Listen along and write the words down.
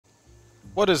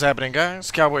What is happening, guys?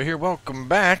 Cowboy here, welcome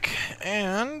back,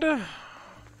 and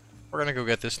we're gonna go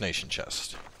get this nation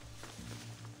chest.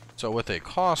 So with a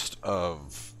cost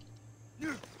of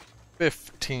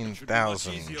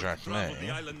 15,000 drachmae,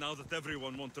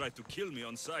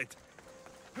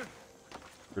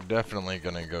 we're definitely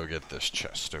gonna go get this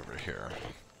chest over here.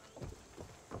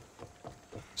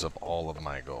 Use up all of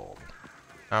my gold.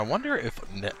 Now, I wonder if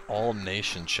all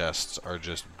nation chests are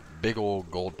just big old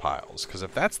gold piles, because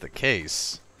if that's the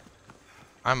case,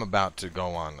 I'm about to go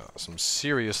on some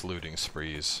serious looting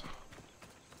sprees.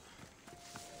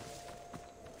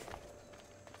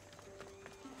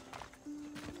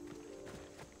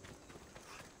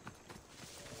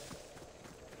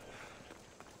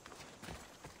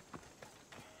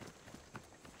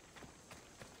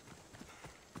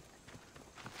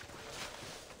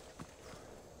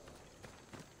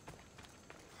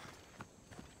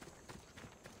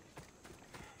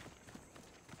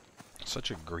 Such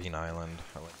a green island.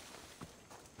 I like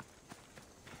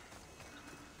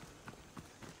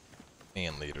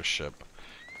and leadership.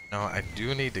 Now I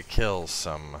do need to kill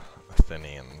some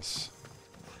Athenians.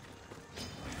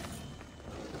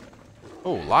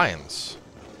 Oh, lions.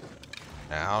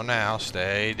 Now,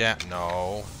 stay down.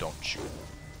 No, don't shoot.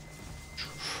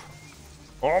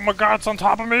 Oh my god, it's on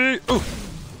top of me! Ooh.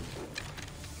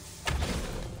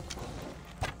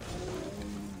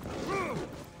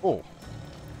 Oh.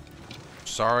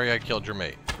 Sorry I killed your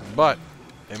mate. But,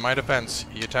 in my defense,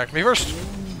 he attacked me first.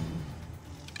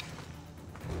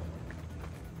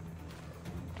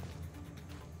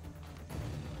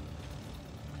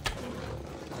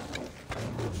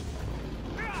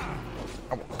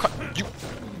 I will cut you.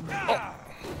 Oh.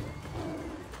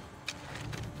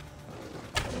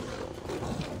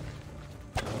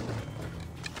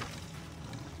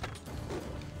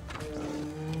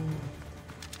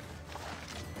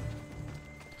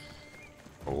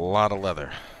 A lot of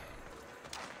leather.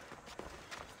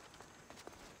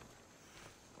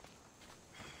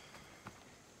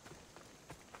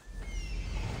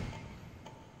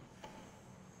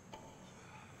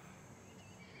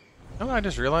 Oh, I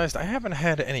just realized I haven't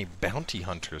had any bounty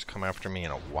hunters come after me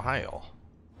in a while.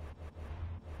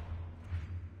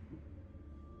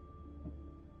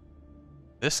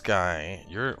 This guy,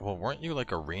 well, weren't you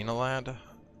like arena lad?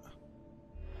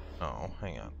 Oh,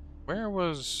 hang on. Where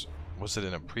was it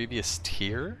in a previous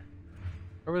tier?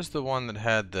 Where was the one that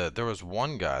had there was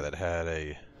one guy that had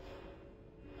a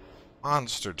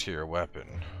monster tier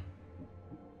weapon.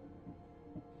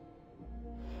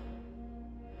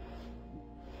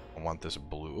 I want this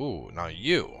blue. Ooh, now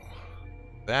you.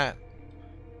 That.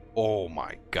 Oh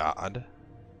my god.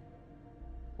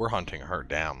 We're hunting her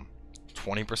down.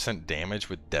 20% damage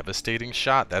with devastating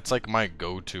shot. That's like my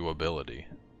go-to ability.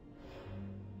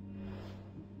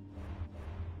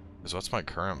 Because what's my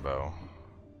current bow?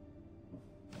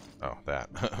 Oh, that.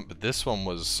 But this one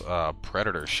was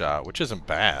predator shot, which isn't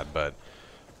bad, but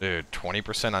dude,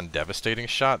 20% on devastating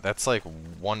shot? That's like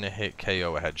one hit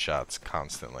KO headshots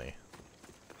constantly.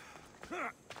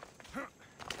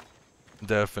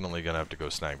 Definitely gonna have to go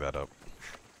snag that up.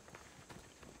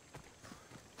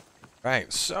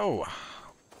 Right, so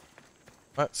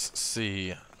let's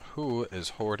see who is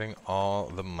hoarding all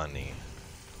the money.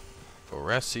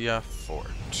 Oressia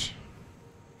Fort.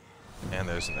 And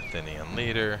there's an Athenian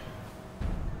leader.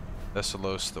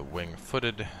 Thessalos the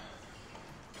wing-footed.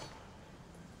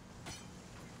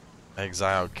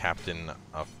 Exiled captain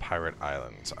of pirate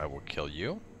islands. I will kill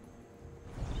you.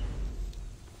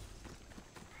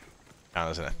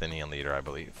 Count as an Athenian leader, I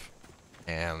believe.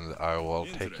 And I will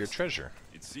take your treasure.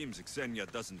 It seems Xenia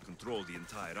doesn't control the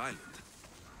entire island.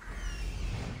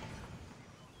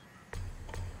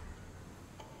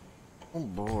 Oh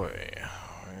boy.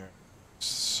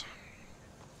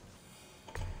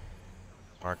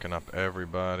 Marking up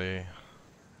everybody.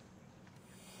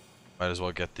 Might as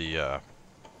well get the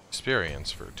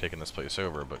experience for taking this place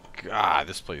over, but god,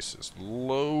 this place is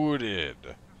loaded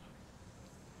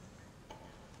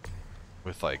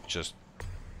with like just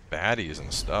baddies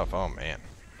and stuff. Oh man.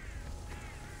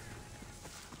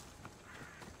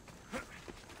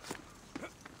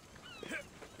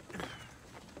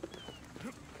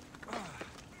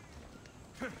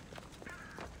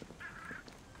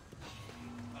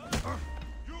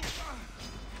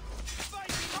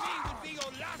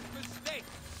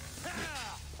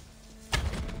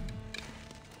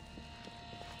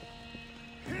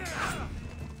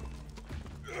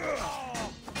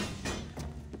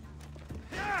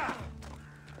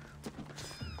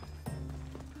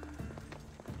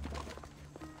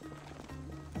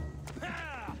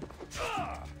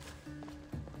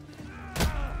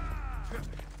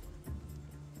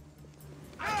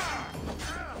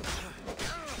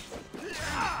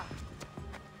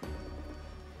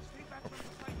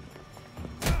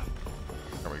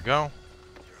 go.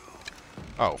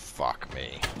 Oh, fuck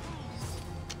me.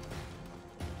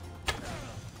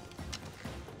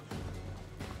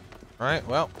 Alright,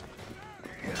 well.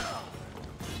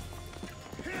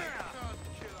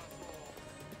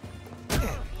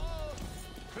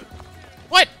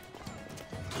 What?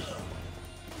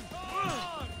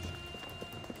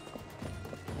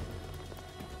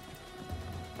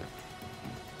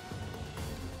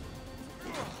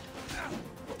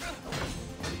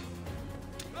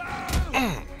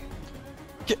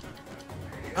 Get.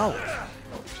 Oh.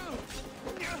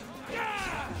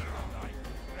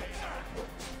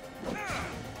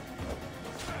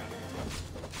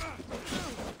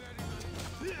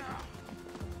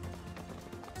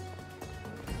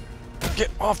 Get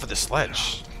off of the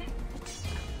sledge.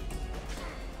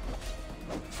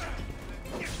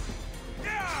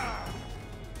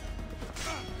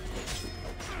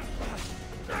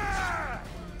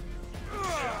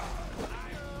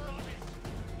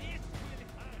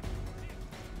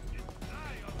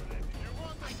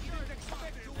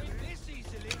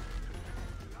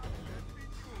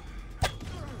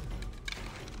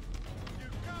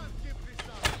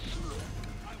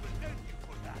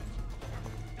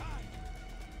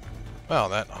 Well,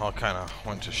 that all kind of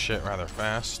went to shit rather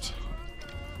fast.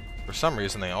 For some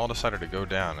reason, they all decided to go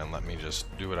down and let me just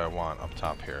do what I want up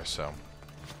top here, so.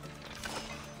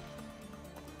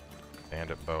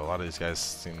 Bandit bow. A lot of these guys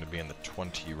seem to be in the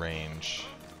 20 range.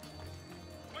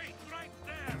 Wait right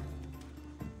there.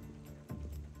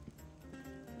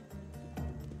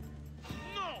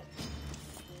 No.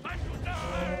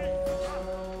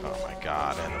 Oh my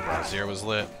god, and the brazier was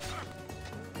lit.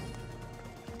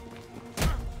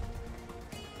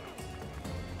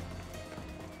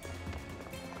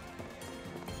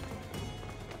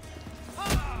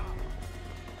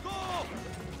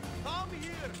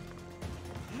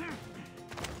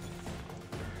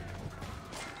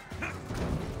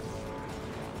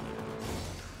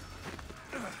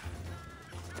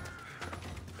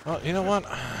 Well, you know what?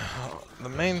 The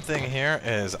main thing here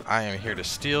is I am here to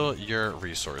steal your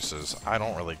resources. I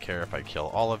don't really care if I kill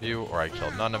all of you or I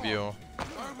kill none of you.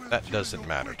 That doesn't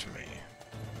matter to me.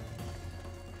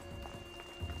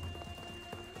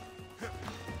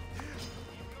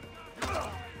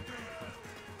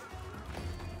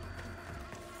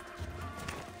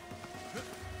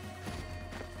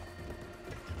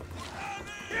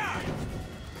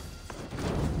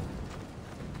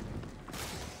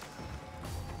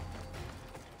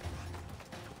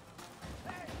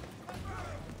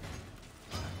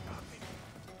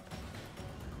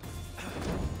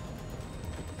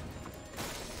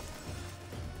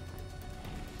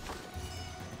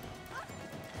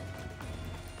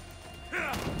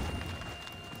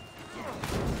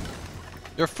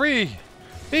 You're free!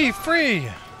 Be free!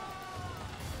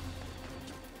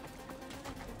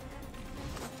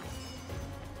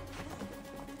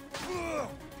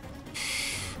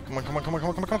 Come on, come on, come on, come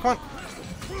on, come on, come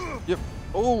on! Yep.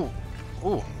 Oh!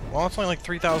 Oh! Well, it's only like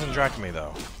 3,000 drachmae,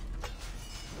 though.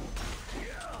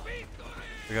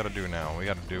 We gotta do now. We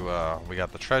gotta do, we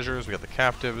got the treasures, we got the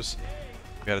captives.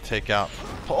 We gotta take out...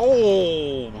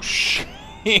 Oh!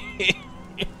 Shit!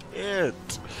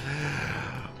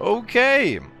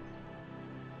 Okay.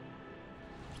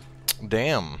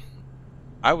 Damn.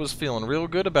 I was feeling real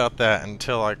good about that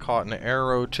until I caught an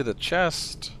arrow to the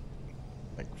chest.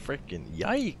 Like freaking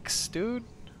yikes, dude.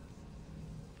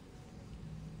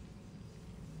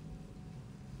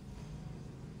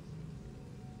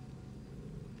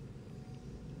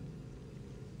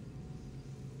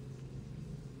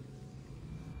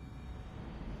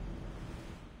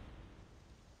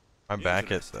 I'm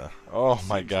back at the... Oh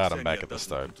my god, I'm back at the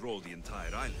start.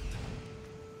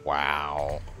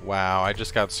 Wow. Wow, I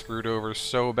just got screwed over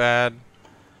so bad.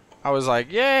 I was like,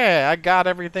 yeah, I got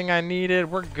everything I needed.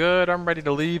 We're good. I'm ready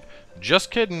to leave.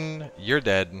 Just kidding. You're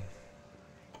dead.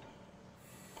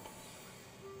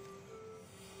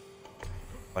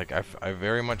 Like, I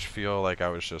very much feel like I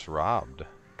was just robbed.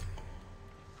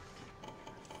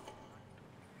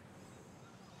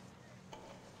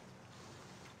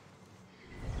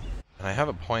 And I have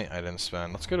a point I didn't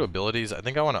spend. Let's go to abilities. I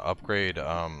think I want to upgrade,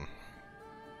 not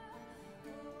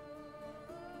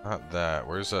that.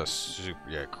 Where's a super,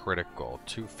 yeah, critical,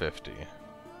 250.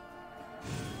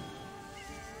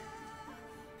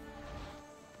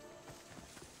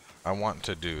 I want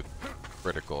to do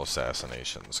critical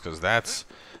assassinations, because that's,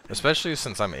 especially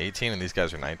since I'm 18 and these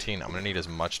guys are 19, I'm going to need as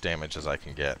much damage as I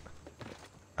can get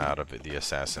out of the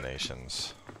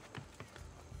assassinations.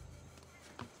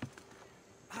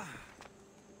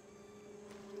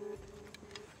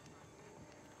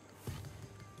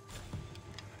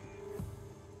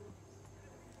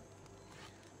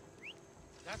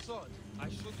 That's odd. I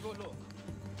should go look.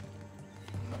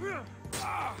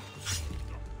 Huh?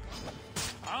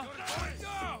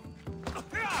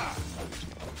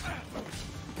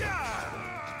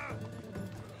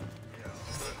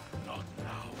 Not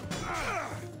now.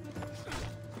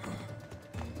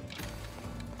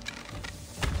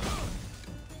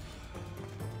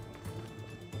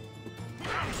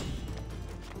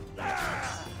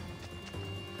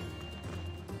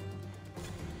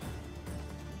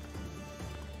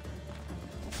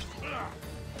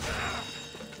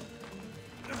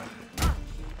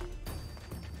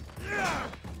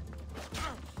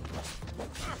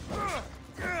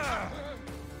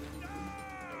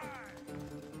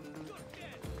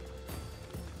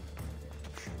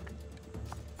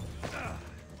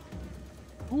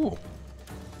 Ooh.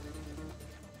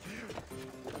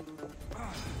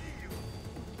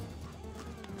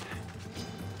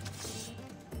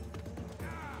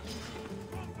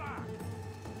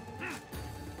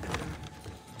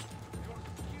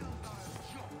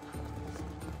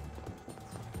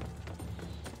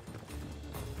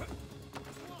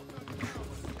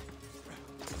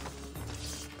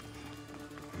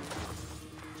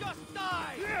 Just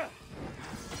die!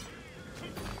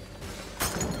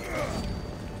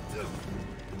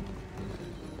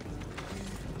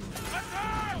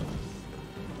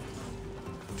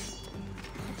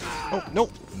 Oh, no.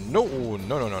 No,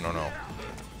 no, no, no, no, no.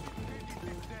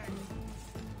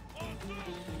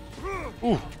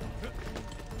 Ooh.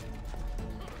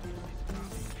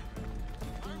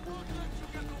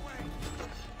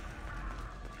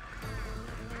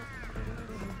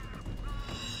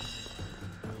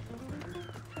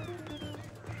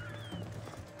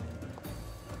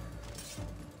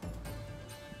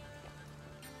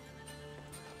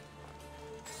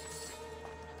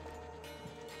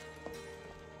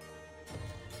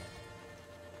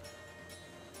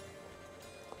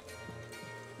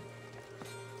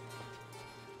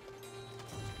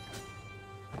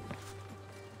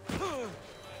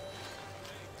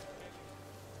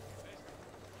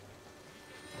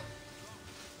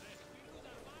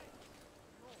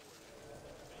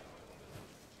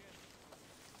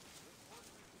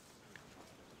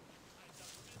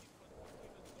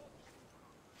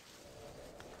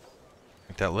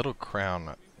 That little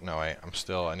crown. No,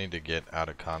 I need to get out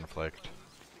of conflict.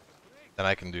 Then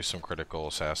I can do some critical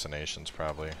assassinations,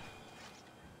 probably.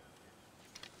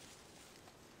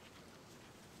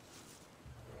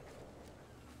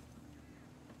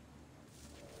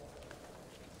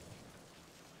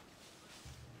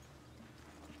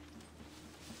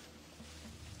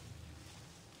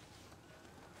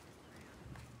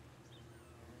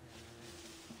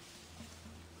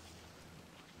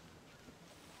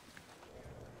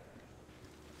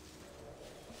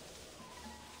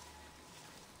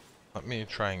 Let me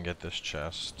try and get this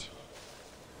chest.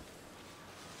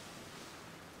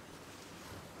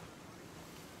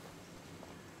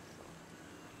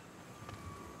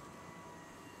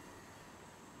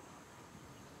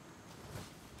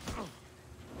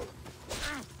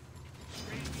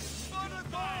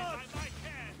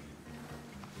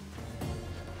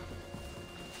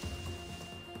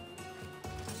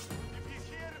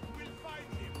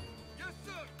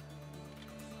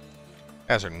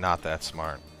 Guys are not that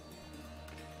smart.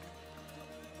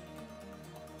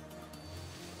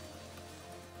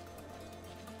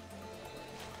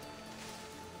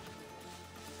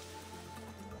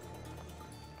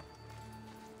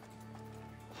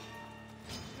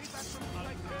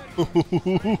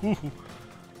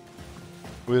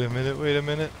 Wait a minute, wait a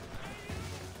minute.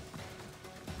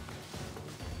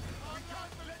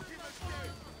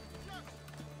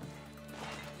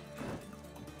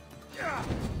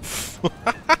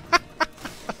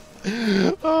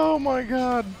 Oh my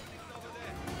god.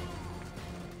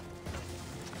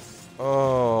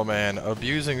 Oh man,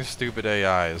 abusing stupid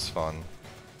AI is fun.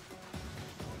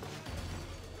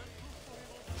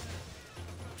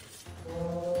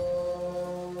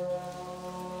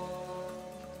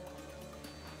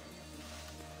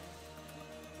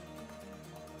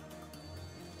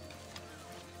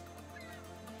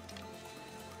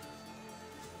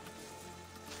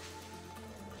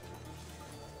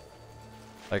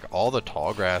 Like, all the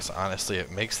tall grass, honestly, it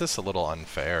makes this a little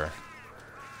unfair.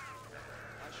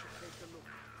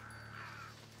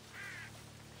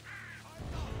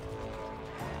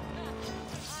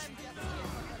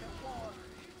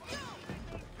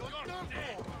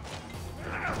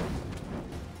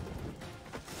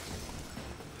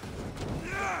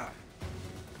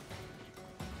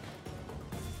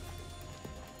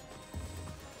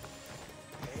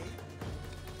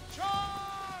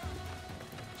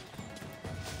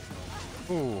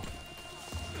 Ooh.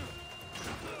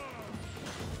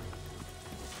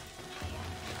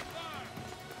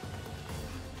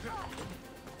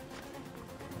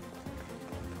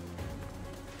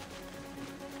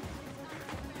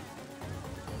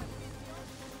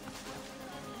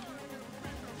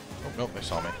 Nope, they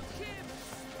saw me.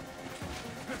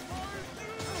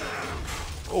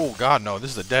 Oh god, no, this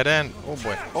is a dead end. Oh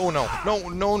boy. Oh no. No,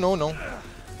 no, no, no.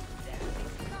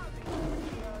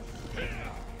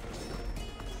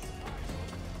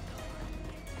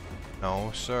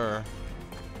 No, sir.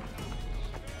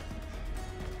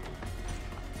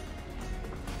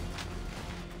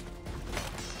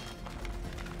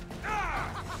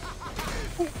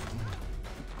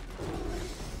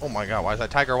 Oh my god, why does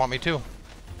that tiger want me too?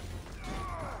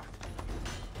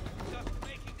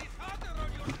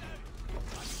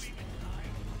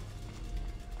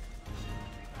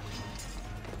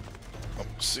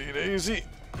 See Daisy.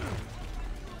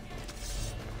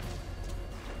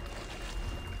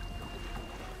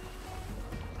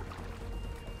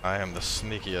 I am the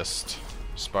sneakiest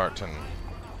Spartan.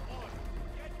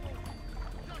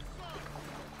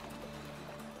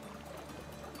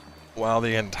 While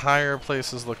the entire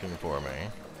place is looking for me.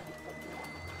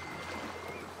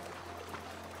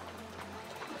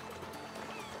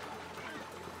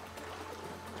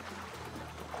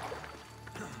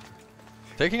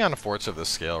 Taking on forts of this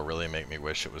scale really make me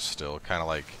wish it was still kind of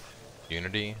like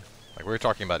Unity. Like we were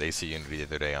talking about AC Unity the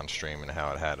other day on stream and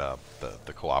how it had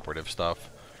the cooperative stuff.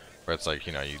 Where it's like,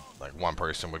 you know, like one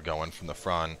person would go in from the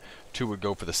front, two would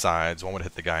go for the sides, one would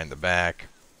hit the guy in the back.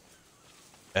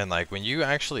 And like when you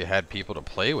actually had people to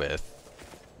play with,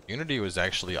 Unity was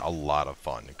actually a lot of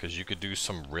fun because you could do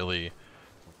some really,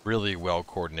 really well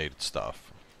coordinated stuff.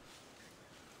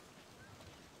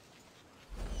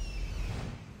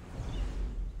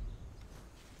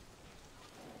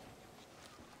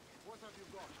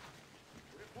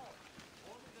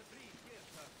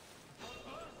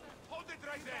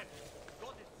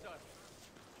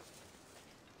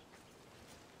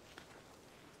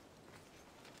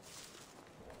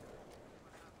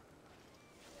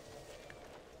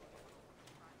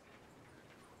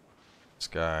 This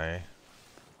guy.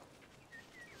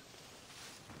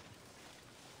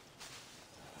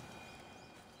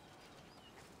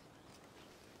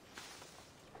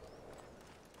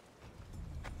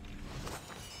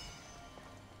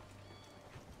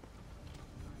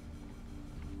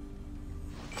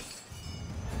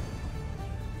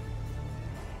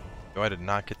 Oh, I did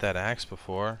not get that axe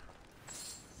before.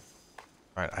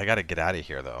 Alright, I gotta get out of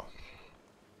here though.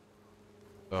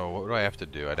 So what do I have to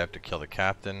do? I'd have to kill the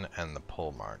captain and the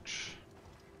pole march.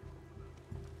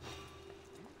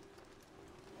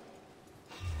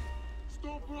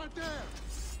 Stop right there!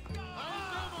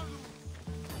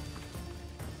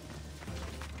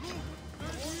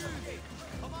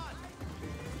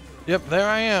 Yep, there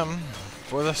I am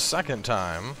for the second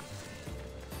time.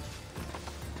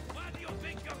 Where do you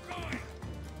think you're going?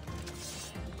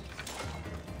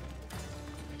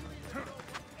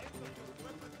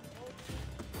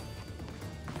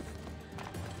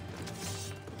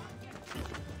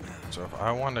 So if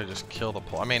I want to just kill the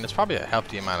pole, I mean, it's probably a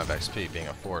hefty amount of XP being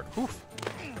a fort. Oof.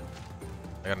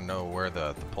 I gotta know where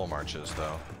the pole march is,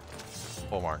 though.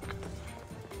 Pole mark.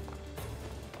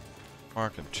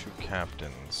 Mark and two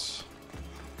captains.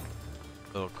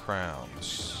 Little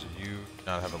crowns. You do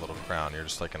not have a little crown. You're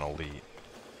just like an elite.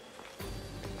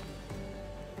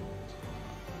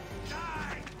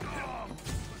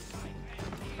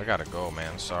 I gotta go,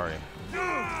 man. Sorry.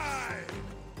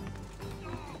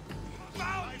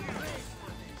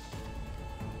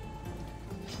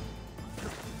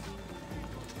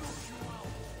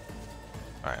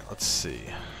 Alright, let's see.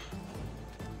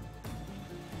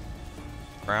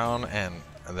 Crown and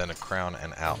then a crown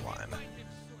and outline.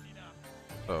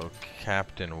 So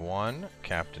Captain 1,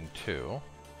 Captain 2.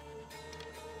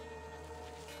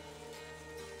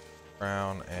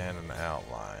 Crown and an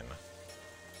outline.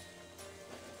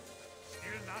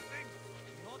 Still nothing?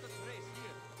 Not a trace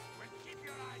here. Well, keep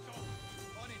your eyes open.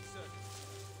 On it, sir.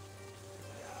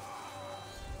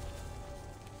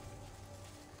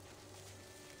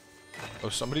 Oh,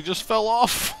 somebody just fell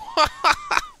off.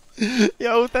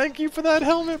 Yo, thank you for that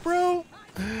helmet, bro.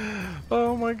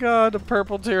 Oh my god, a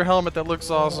purple tier helmet that looks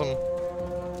awesome.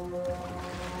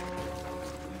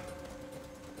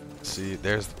 See,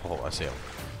 there's the pole. I see him.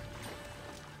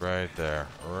 Right there.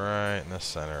 Right in the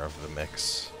center of the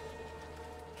mix.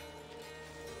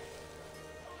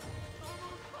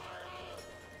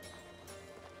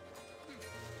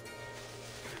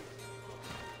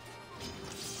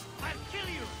 I'll kill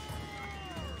you!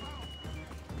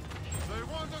 They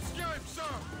won't escape, sir!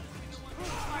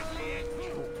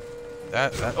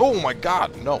 That, oh my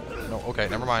god, no, okay,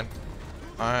 never mind.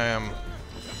 I'm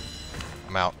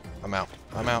out,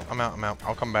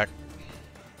 I'll come back.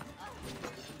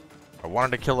 I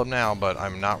wanted to kill him now, but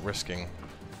I'm not risking.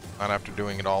 Not after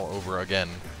doing it all over again.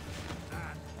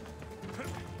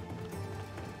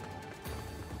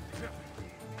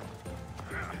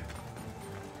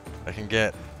 I can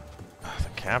get the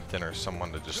captain or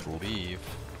someone to just leave.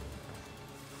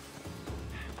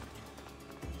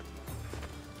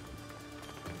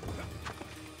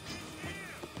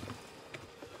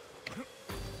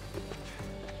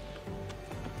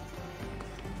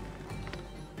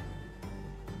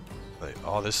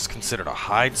 Oh, this is considered a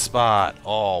hide spot.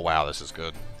 Oh, wow, this is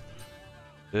good.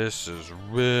 This is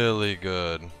really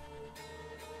good.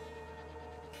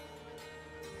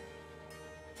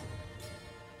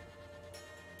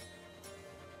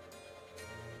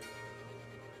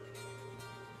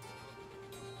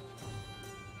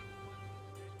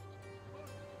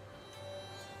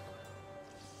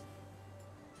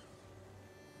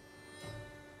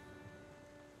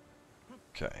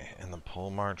 Okay, and the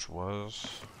pole march was...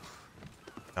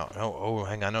 No, no, oh,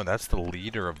 hang on, no, that's the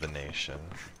leader of the nation.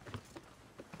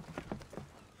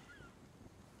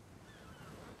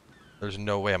 There's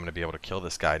no way I'm going to be able to kill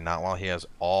this guy, not while he has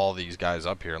all these guys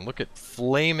up here. And look at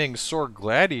Flaming Sword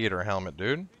Gladiator helmet,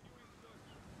 dude.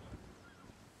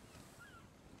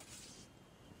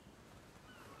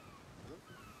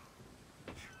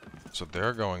 So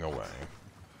they're going away.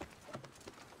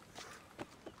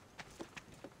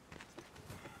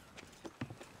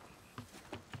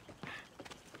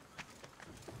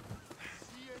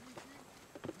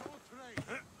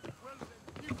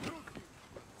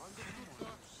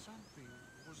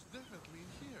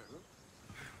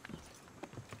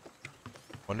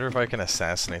 Wonder if I can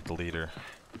assassinate the leader.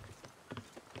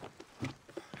 I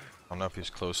don't know if he's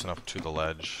close enough to the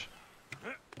ledge.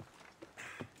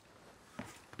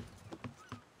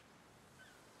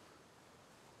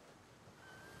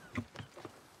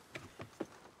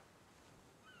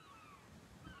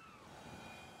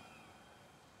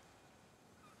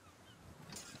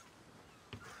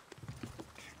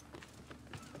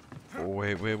 Oh,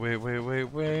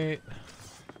 wait.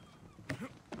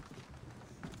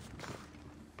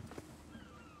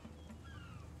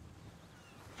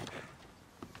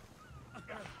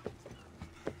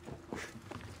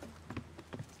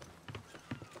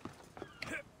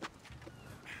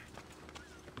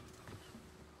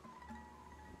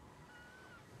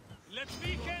 Let's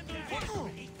rekindle this!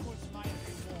 It was my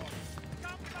reward.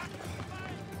 Come back to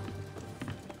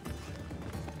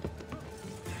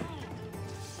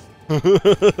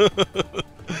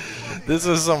fight! This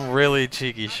is some really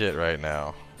cheeky shit right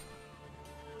now.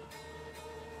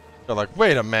 They're like,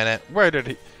 wait a minute, where did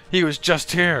he... He was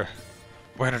just here.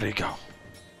 Where did he go?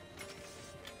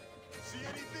 See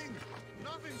anything?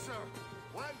 Nothing, sir.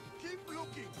 Well, keep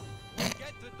looking.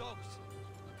 Get the dogs!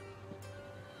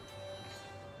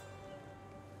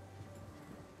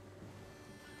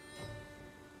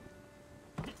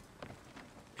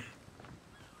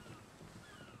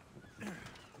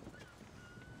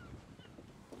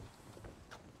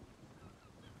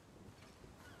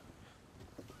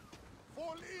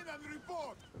 Fall in and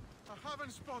report. I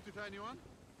haven't spotted anyone.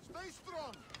 Stay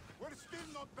strong. We're still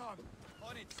not done.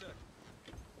 On it, sir.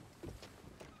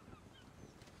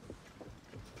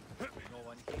 No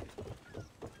one here.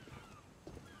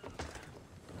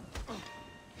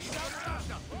 You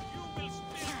will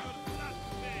spill your blood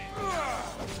today.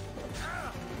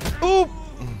 Oop!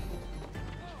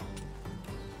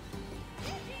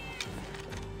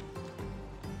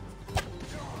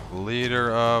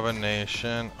 Leader of a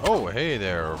nation. Oh, hey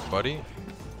there, buddy.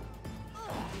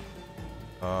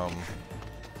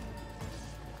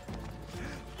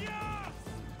 Yeah!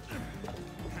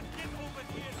 Get over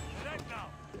here right now.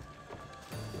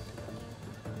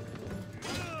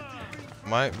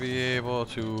 Might be able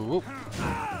to... Whoop.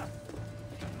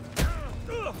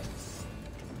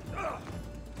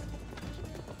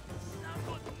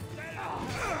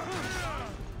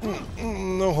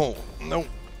 No, no,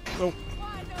 no,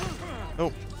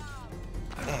 no.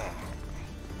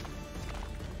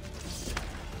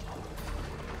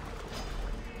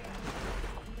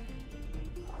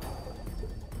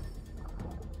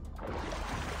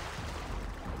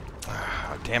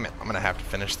 Damn it! I'm gonna have to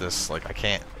finish this. Like I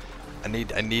can't. I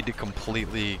need to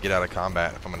completely get out of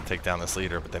combat if I'm gonna take down this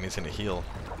leader. But then he's gonna heal.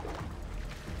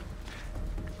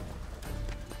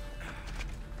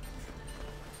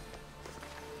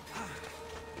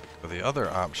 So the other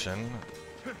option.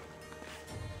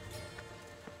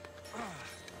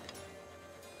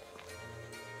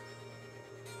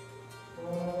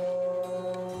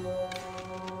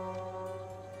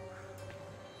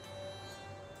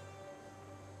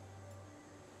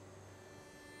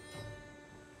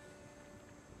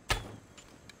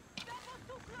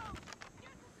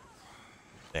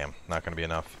 Damn, not gonna be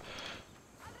enough.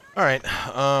 Alright,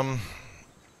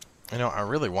 you know, I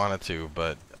really wanted to,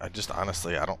 but I just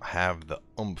honestly, I don't have the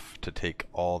oomph to take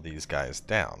all these guys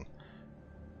down.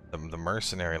 The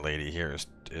mercenary lady here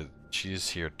she's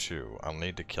here too. I'll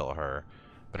need to kill her.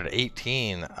 But at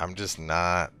 18, I'm just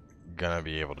not gonna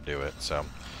be able to do it. So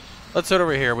let's head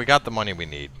over here. We got the money we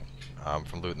need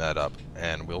from looting that up.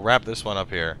 And we'll wrap this one up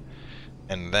here.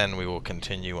 And then we will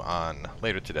continue on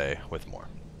later today with more.